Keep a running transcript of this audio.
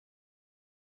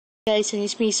Guys, and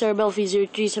it's me,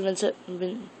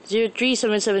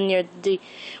 Sarbelfi0377 here. Today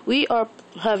we are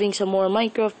having some more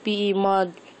Minecraft PE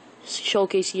mod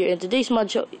showcase here, and today's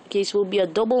mod showcase will be a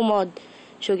double mod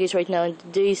showcase right now. And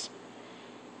today's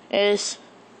is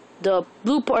the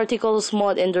blue particles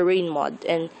mod and the rain mod.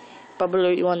 And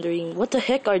probably wondering, what the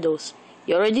heck are those?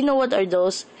 You already know what are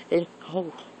those. And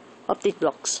update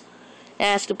blocks.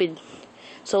 Stupid.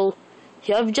 So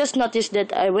you have just noticed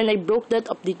that when I broke that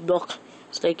update block,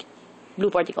 it's like blue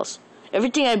particles.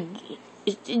 Everything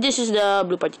this is the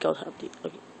blue particles update.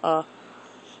 Okay.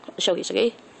 Showcase.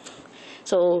 Okay.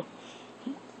 So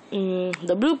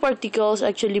the blue particles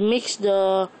actually makes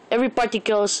every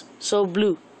particles so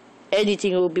blue.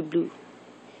 Anything will be blue.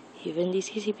 Even this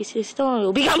CCP stone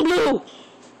will become blue.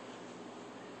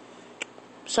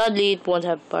 Sadly, it won't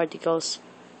have particles.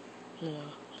 No,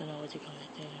 don't know what you call it.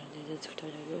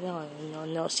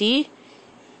 No. See?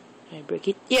 I break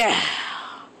it. Yeah.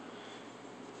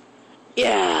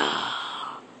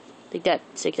 Like that.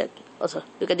 Also,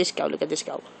 look at this cow.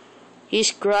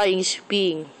 He's crying. He's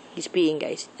peeing,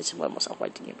 guys. It's the most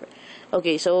awkward thing ever.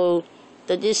 Okay, so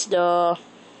that is the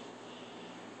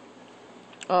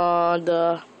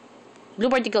blue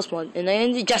particles mod, and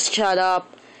I just shut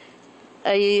up.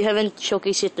 I haven't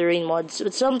showcased it the rain mods,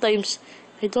 but sometimes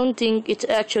I don't think it's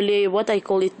actually what I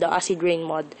call it, the acid rain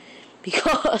mod,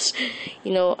 because I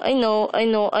know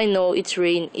it's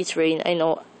rain. I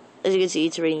know, as you can see,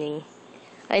 it's raining.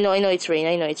 I know it's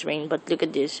rain, but look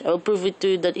at this. I'll prove it to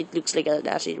you that it looks like an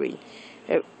acid rain.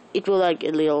 It will like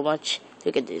a little much.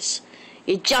 Look at this.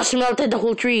 It just melted the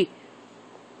whole tree.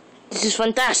 This is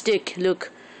fantastic.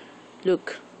 Look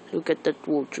at that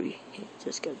whole tree. It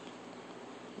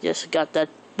just got that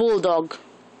bulldog.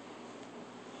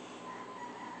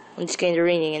 And it's kind of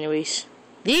raining anyways.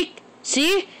 Look,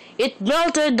 see? It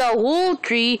melted the whole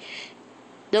tree,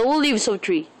 the whole leaves of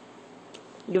tree.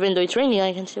 Even though it's raining,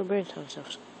 I can still burn some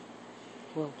stuff.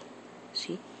 Whoa,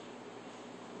 see?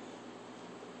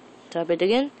 Tap it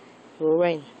again, it will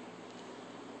rain.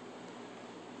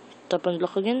 Tap and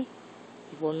block again,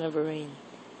 it will never rain.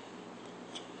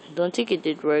 I don't think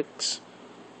it works.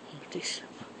 Please.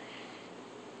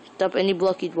 Tap any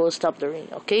block, it will stop the rain,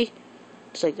 okay?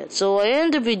 Just like that. So I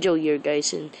end the video here,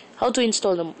 guys, and how to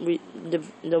install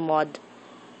the mod.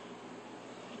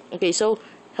 Okay, so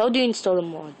how do you install the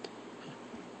mod?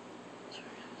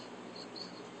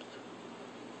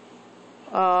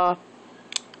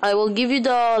 I will give you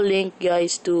the link,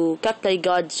 guys, to Cacti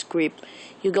God script.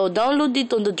 You go download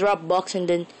it on the Dropbox, and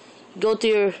then go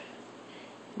to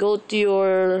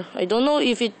your I don't know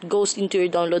if it goes into your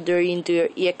download or into your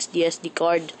EXDSD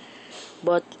card,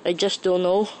 but I just don't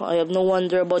know. I have no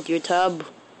wonder about your tab,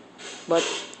 but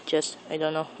just I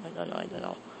don't know.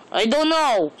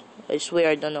 I swear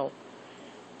I don't know.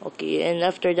 Okay, and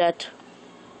after that,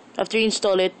 after you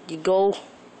install it, you go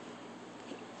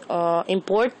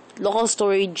import local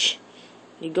storage.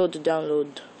 You go to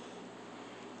download.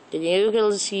 Then you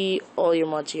will see all your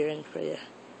mods here and for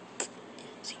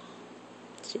See.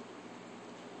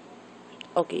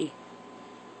 Okay.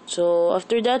 So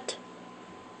after that,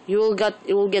 you will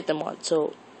get the mod.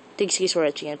 So thanks guys for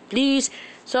watching, and please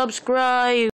subscribe.